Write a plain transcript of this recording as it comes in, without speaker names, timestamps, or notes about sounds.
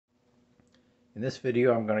In this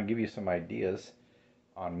video, I'm going to give you some ideas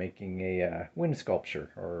on making a wind sculpture,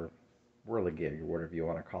 or whirligig, or whatever you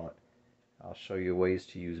want to call it. I'll show you ways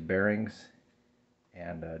to use bearings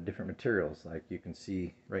and different materials. Like you can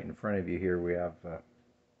see right in front of you here, we have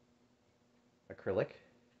acrylic,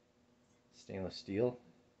 stainless steel,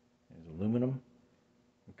 there's aluminum,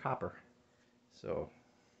 and copper. So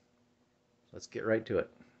let's get right to it.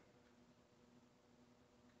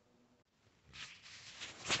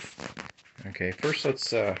 Okay, first let's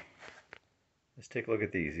take a look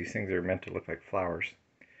at these. These things are meant to look like flowers.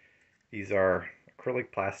 These are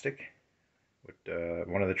acrylic plastic.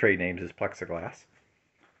 One of the trade names is plexiglass.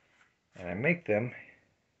 And I make them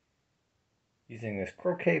using this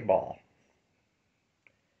croquet ball.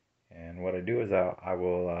 And what I do is I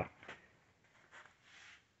will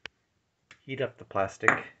heat up the plastic.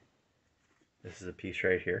 This is a piece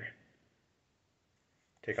right here.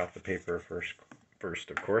 Take off the paper first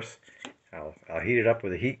of course. I'll heat it up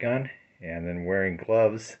with a heat gun, and then wearing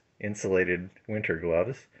gloves, insulated winter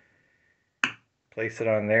gloves, place it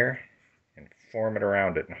on there and form it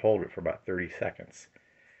around it and hold it for about 30 seconds.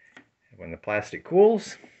 When the plastic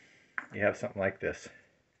cools, you have something like this.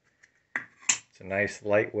 It's a nice,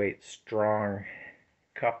 lightweight, strong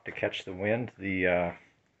cup to catch the wind. The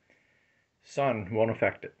sun won't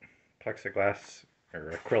affect it. Plexiglass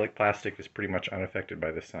or acrylic plastic is pretty much unaffected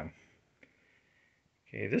by the sun.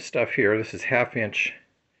 Okay, this stuff here, this is 1/2 inch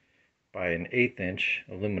by 1/8 inch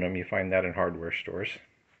aluminum. You find that in hardware stores.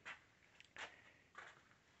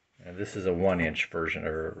 And this is a 1-inch version,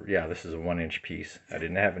 or yeah, this is a 1-inch piece. I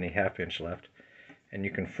didn't have any 1/2 inch left. And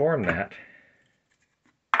you can form that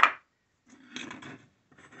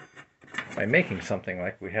by making something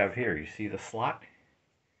like we have here. You see the slot?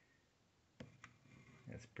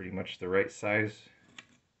 It's pretty much the right size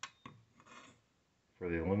for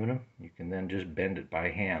the aluminum. You can then just bend it by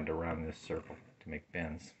hand around this circle to make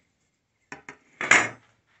bends. And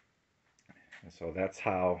so that's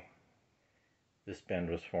how this bend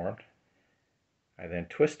was formed. I then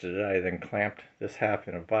twisted it. I then clamped this half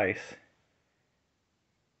in a vise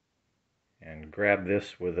and grabbed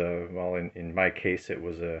this with a, well, in my case it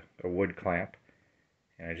was a wood clamp,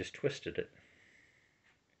 and I just twisted it.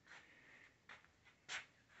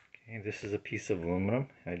 Okay, this is a piece of aluminum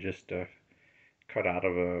I just cut out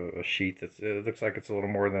of a sheet that looks like it's a little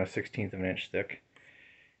more than 1/16 of an inch thick.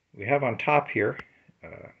 We have on top here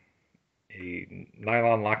a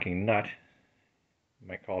nylon locking nut. You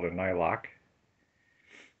might call it a nylock.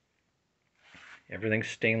 Everything's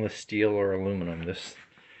stainless steel or aluminum. This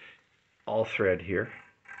all thread here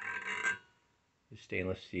is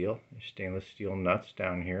stainless steel. There's stainless steel nuts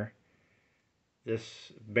down here.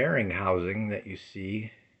 This bearing housing that you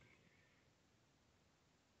see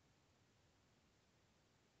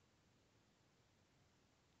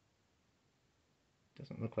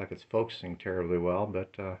doesn't look like it's focusing terribly well,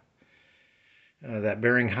 but that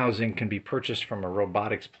bearing housing can be purchased from a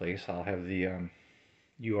robotics place. I'll have the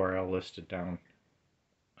URL listed down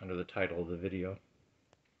under the title of the video.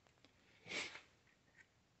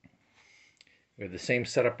 We have the same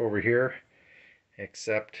setup over here,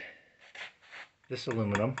 except this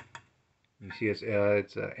aluminum, you see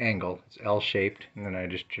it's an angle, it's L-shaped, and then I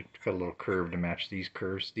just cut a little curve to match these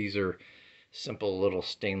curves. These are simple little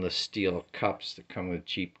stainless steel cups that come with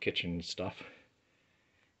cheap kitchen stuff.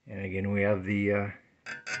 And again, we have the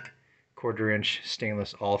 1/4 inch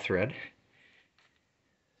stainless all thread.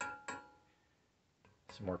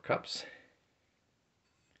 Some more cups.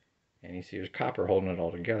 And you see there's copper holding it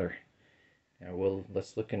all together. Now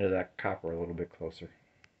let's look into that copper a little bit closer.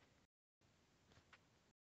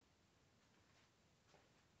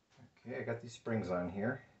 Okay, I got these springs on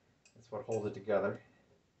here. That's what holds it together.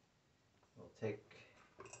 We'll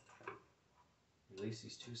release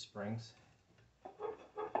these 2 springs.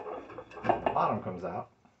 And the bottom comes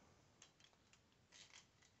out.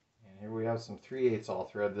 And here we have some 3/8 all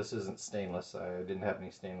thread. This isn't stainless. I didn't have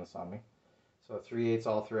any stainless on me. So 3/8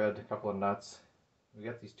 all thread, a couple of nuts. We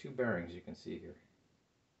got these 2 bearings you can see here.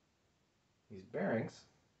 These bearings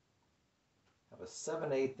have a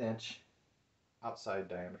 7/8 inch outside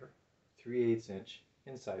diameter, 3/8 inch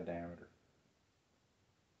inside diameter.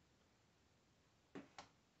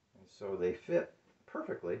 And so they fit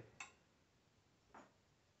perfectly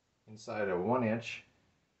inside a 1-inch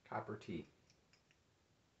copper T.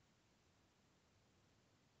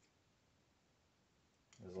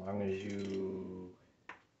 As long as you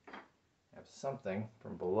have something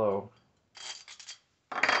from below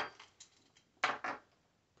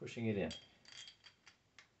pushing it in.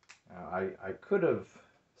 Now I could have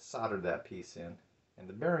soldered that piece in, and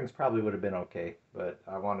the bearings probably would have been okay, but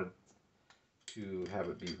I wanted to have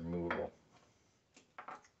it be removable.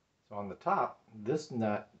 So on the top, this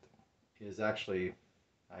nut is actually,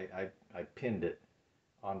 I pinned it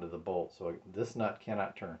onto the bolt, so this nut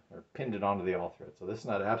cannot turn, or pinned it onto the all thread. So this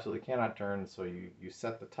nut absolutely cannot turn, so you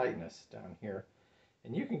set the tightness down here.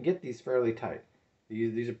 And you can get these fairly tight.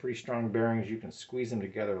 These are pretty strong bearings. You can squeeze them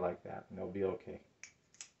together like that and they'll be okay.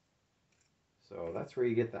 So that's where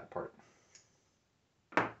you get that part.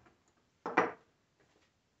 Okay,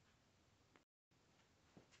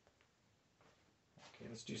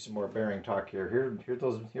 let's do some more bearing talk here.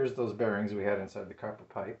 Here's those bearings we had inside the copper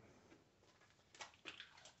pipe.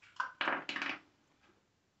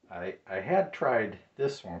 I had tried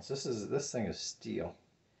this once. This thing is steel.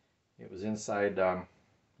 It was inside a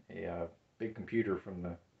big computer from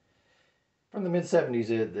the mid 70s.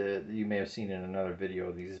 You may have seen in another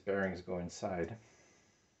video. These bearings go inside,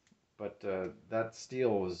 but that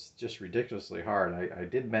steel was just ridiculously hard. I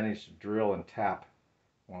did manage to drill and tap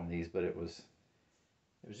one of these, but it was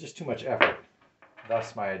just too much effort.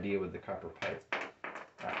 Thus my idea with the copper pipe.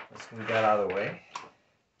 All right, let's move that out of the way.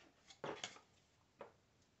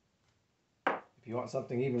 If you want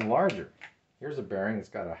something even larger, here's a bearing that's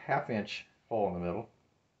got a 1/2 inch hole in the middle,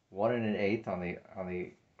 1 1/8 on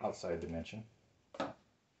the outside dimension,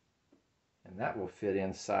 and that will fit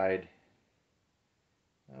inside.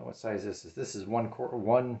 What size is this? This is 1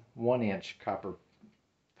 inch copper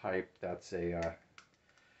pipe. That's a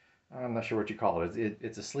I'm not sure what you call it.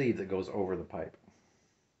 It's a sleeve that goes over the pipe.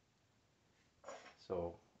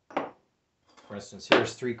 So, for instance,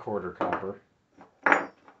 here's 3/4 copper.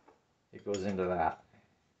 It goes into that.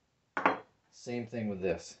 Same thing with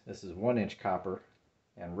this. This is 1 inch copper,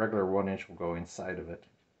 and regular 1 inch will go inside of it.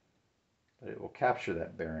 But it will capture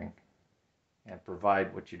that bearing and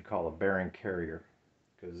provide what you'd call a bearing carrier,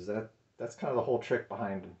 because that's kind of the whole trick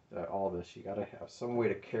behind all this. You got to have some way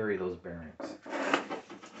to carry those bearings.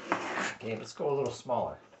 Okay, let's go a little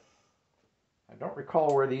smaller. I don't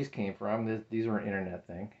recall where these came from. These are an internet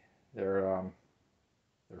thing. They're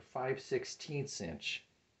 5/16 inch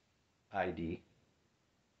ID,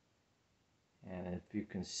 and if you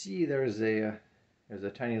can see, there's a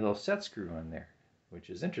tiny little set screw on there, which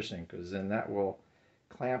is interesting because then that will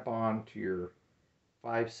clamp on to your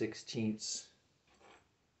 5/16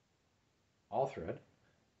 all thread,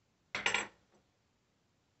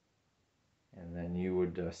 and then you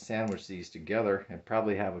would sandwich these together and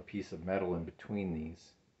probably have a piece of metal in between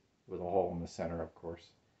these with a hole in the center, of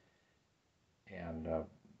course, and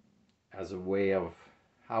as a way of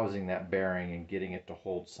housing that bearing and getting it to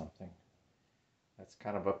hold something. That's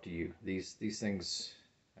kind of up to you. These things,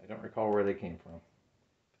 I don't recall where they came from.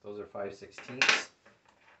 But those are 5/16.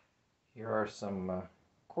 Here are some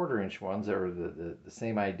 1/4 inch ones that are the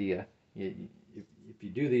same idea. If you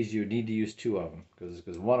do these, you need to use 2 of them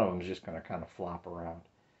because one of them is just going to kind of flop around.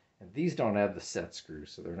 And these don't have the set screws,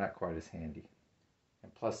 so they're not quite as handy.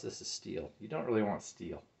 And plus, this is steel. You don't really want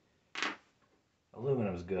steel.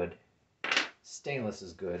 Aluminum's good. Stainless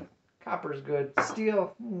is good. Copper is good.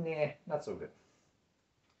 Steel, nah, not so good.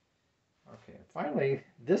 Okay, finally,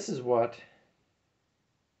 this is what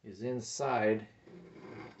is inside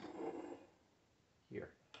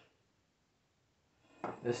here.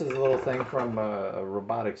 This is a little thing from a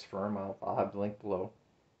robotics firm. I'll have the link below,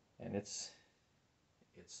 and it's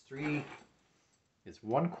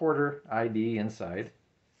 1/4 ID inside.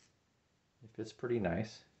 It fits pretty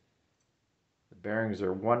nice. The bearings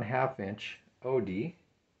are 1/2 inch OD.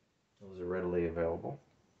 Those are readily available.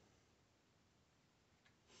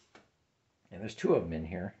 And there's 2 of them in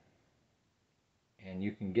here. And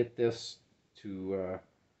you can get this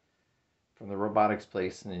from the robotics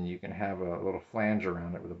place, and then you can have a little flange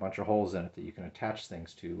around it with a bunch of holes in it that you can attach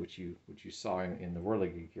things to, which you saw in the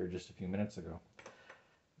whirligig here just a few minutes ago.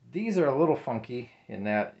 These are a little funky in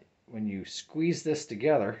that when you squeeze this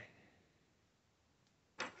together,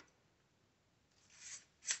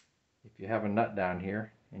 if you have a nut down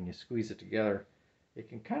here and you squeeze it together, it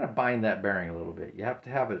can kind of bind that bearing a little bit. You have to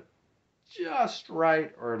have it just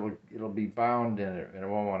right, or it'll be bound and it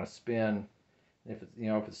won't want to spin. If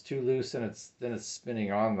it's too loose, then it's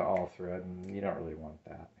spinning on the all thread, and you don't really want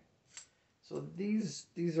that. So these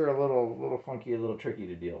are a little funky, a little tricky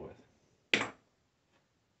to deal with.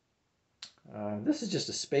 This is just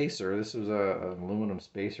a spacer. This was an aluminum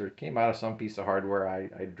spacer. It came out of some piece of hardware.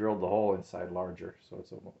 I drilled the hole inside larger, so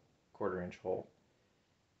it's a 1/4 inch hole.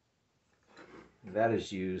 That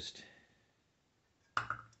is used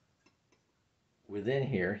within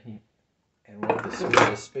here, and where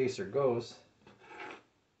the spacer goes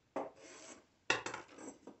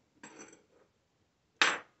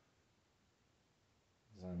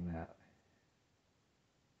is on that.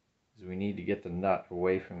 Because we need to get the nut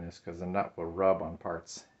away from this, because the nut will rub on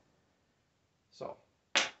parts. So,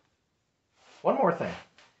 one more thing.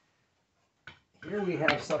 Here we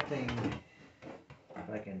have something, if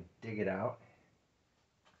I can dig it out,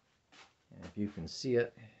 and if you can see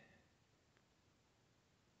it.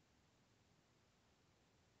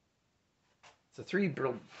 It's a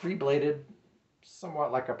three-bladed,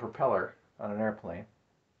 somewhat like a propeller on an airplane.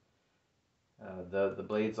 The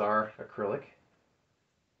blades are acrylic.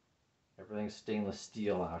 Everything's stainless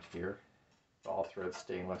steel out here. All thread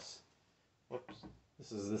stainless. Whoops.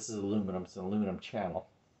 This is aluminum. It's an aluminum channel.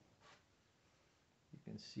 You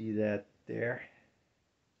can see that there.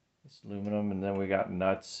 It's aluminum, and then we got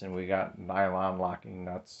nuts, and we got nylon locking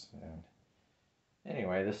nuts. And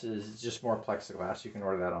anyway, this is just more plexiglass. You can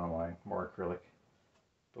order that online. More acrylic.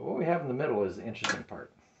 But what we have in the middle is the interesting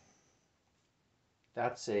part.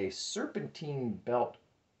 That's a serpentine belt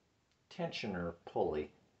tensioner pulley.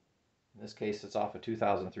 In this case, it's off a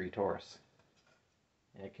 2003 Taurus.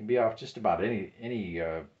 And it can be off just about any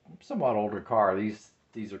somewhat older car.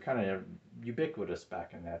 These are kind of ubiquitous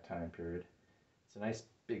back in that time period. It's a nice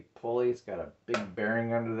big pulley. It's got a big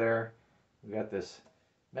bearing under there. We got this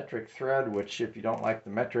metric thread, which if you don't like the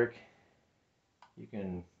metric, you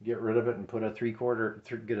can get rid of it and put a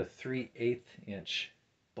get a 3/8 inch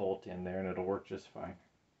bolt in there, and it'll work just fine.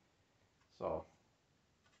 So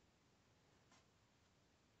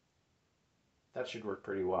that should work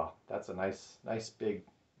pretty well. That's a nice big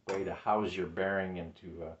way to house your bearing and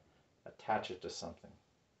to attach it to something.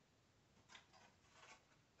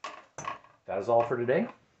 That is all for today.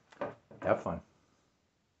 Have fun.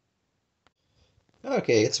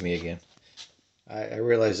 Okay, it's me again. I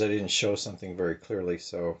realized I didn't show something very clearly,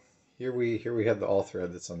 so here we have the all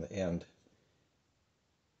thread that's on the end.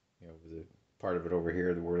 You know, the part of it over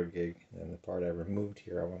here, the whirligig, and then the part I removed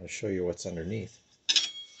here. I want to show you what's underneath.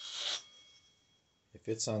 It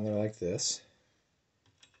fits on there like this.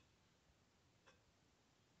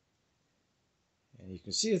 And you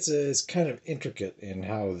can see it's kind of intricate in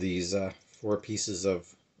how these 4 pieces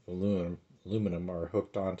of aluminum are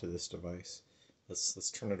hooked onto this device.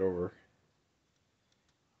 Let's turn it over.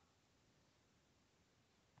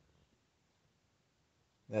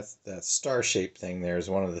 That star-shaped thing there is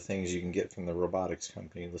one of the things you can get from the robotics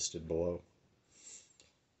company listed below.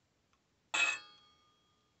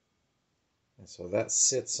 And so that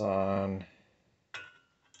sits on,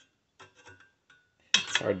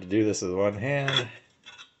 it's hard to do this with one hand.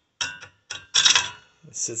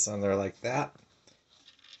 It sits on there like that.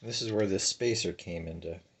 And this is where this spacer came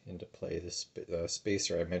into play. This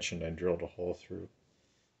spacer I mentioned I drilled a hole through.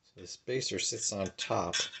 So the spacer sits on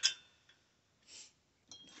top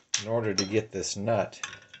in order to get this nut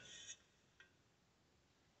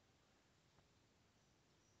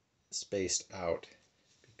spaced out,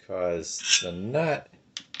 because the nut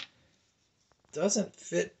doesn't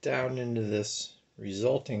fit down into this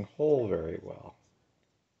resulting hole very well.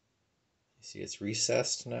 You see it's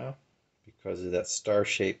recessed now because of that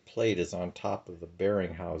star-shaped plate is on top of the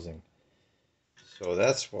bearing housing. So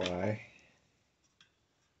that's why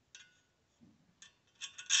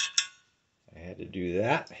I had to do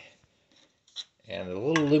that. And the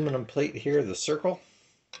little aluminum plate here, the circle,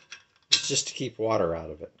 is just to keep water out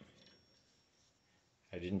of it.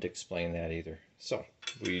 I didn't explain that either. So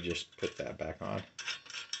we just put that back on.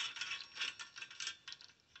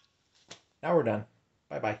 Now we're done.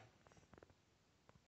 Bye-bye.